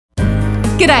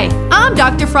G'day, I'm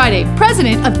Dr. Friday,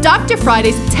 president of Dr.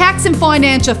 Friday's Tax and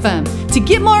Financial Firm. To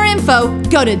get more info,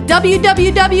 go to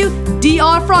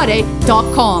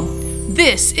www.drfriday.com.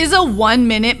 This is a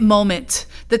 1-minute moment.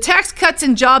 The Tax Cuts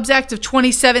and Jobs Act of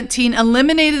 2017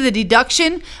 eliminated the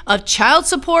deduction of child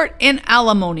support and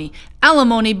alimony.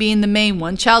 Alimony being the main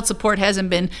one. Child support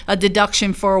hasn't been a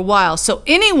deduction for a while. So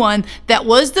anyone that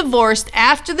was divorced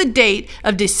after the date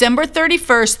of December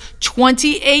 31st,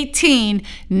 2018,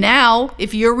 now,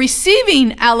 if you're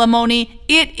receiving alimony,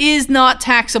 it is not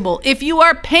taxable. If you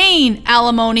are paying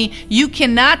alimony, you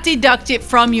cannot deduct it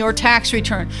from your tax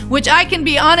return, which I can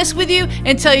be honest with you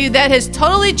and tell you that has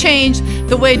totally changed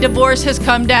the way divorce has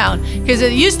come down. Because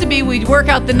it used to be we'd work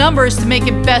out the numbers to make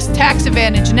it best tax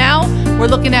advantage. Now, we're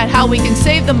looking at how we can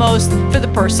save the most for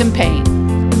the person paying.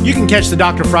 You can catch the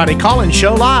Dr. Friday call-in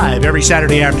show live every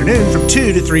Saturday afternoon from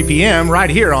 2 to 3 p.m. right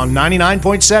here on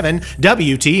 99.7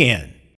 WTN.